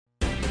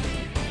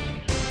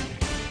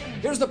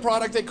Here's the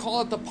product. They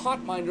call it the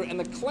Pot Minder, and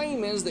the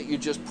claim is that you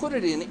just put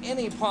it in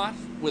any pot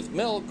with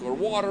milk or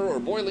water or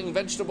boiling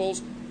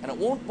vegetables, and it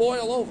won't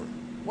boil over.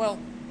 Well,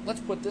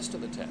 let's put this to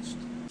the test.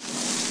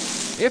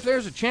 If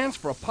there's a chance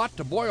for a pot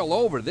to boil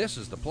over, this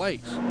is the place.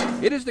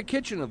 It is the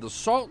kitchen of the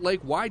Salt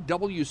Lake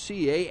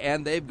YWCA,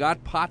 and they've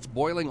got pots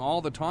boiling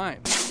all the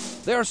time.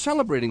 They are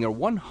celebrating their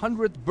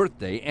 100th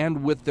birthday,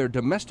 and with their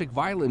domestic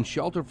violence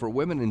shelter for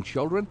women and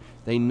children,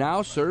 they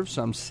now serve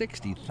some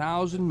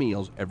 60,000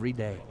 meals every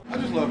day. I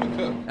just love to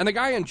cook. And the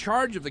guy in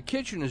charge of the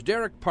kitchen is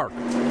Derek Parker.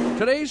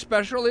 Today's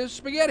special is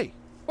spaghetti.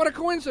 What a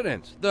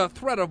coincidence. The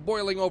threat of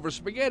boiling over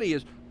spaghetti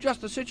is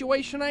just the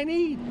situation I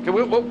need. Okay,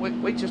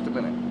 wait just a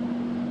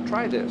minute.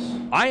 Try this.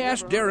 I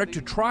asked Derek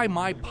to try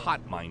my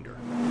Pot Minder.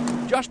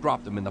 Just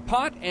drop them in the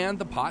pot, and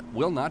the pot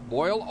will not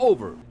boil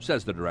over,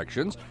 says the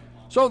directions.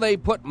 So they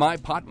put my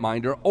Pot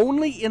Minder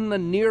only in the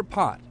near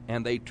pot,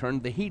 and they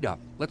turned the heat up.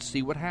 Let's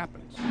see what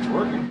happens. It's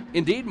working.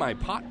 Indeed, my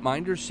Pot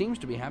Minder seems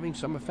to be having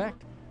some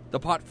effect. The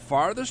pot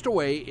farthest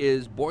away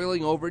is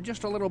boiling over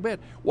just a little bit,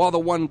 while the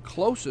one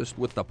closest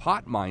with the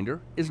Pot Minder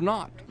is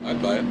not.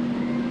 I'd buy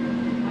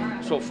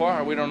it. So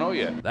far, we don't know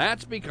yet.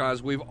 That's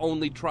because we've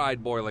only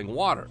tried boiling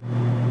water.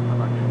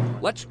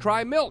 Let's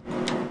try milk.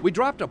 We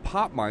dropped a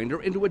Pot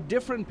Minder into a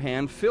different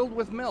pan filled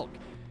with milk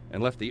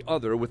and left the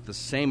other with the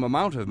same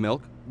amount of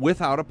milk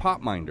without a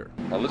Pot Minder.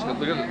 Now look at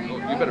this. Oh,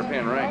 you better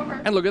pan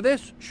right. And look at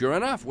this. Sure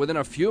enough, within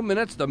a few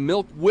minutes, the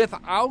milk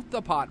without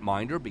the Pot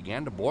Minder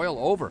began to boil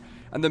over,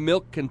 and the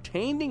milk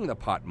containing the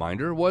Pot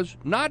Minder was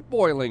not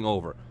boiling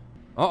over.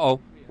 Uh-oh.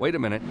 Wait a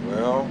minute.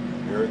 Well,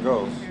 here it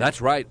goes.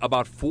 That's right.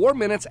 About 4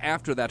 minutes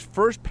after that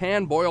first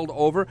pan boiled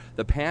over,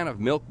 the pan of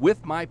milk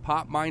with my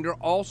Pot Minder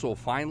also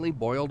finally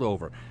boiled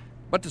over.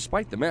 But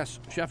despite the mess,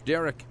 Chef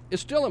Derek is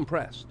still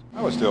impressed.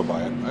 I would still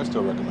buy it. I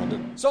still recommend it.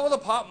 So the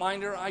Pot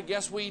Minder, I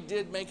guess we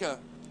did make a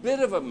bit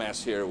of a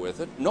mess here with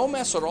it. No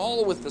mess at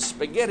all with the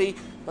spaghetti,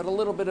 but a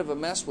little bit of a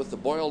mess with the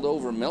boiled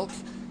over milk.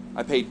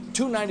 I paid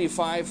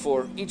 $2.95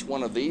 for each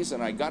one of these,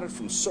 and I got it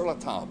from Sur La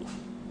Table.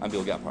 I'm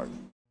Bill Gephardt.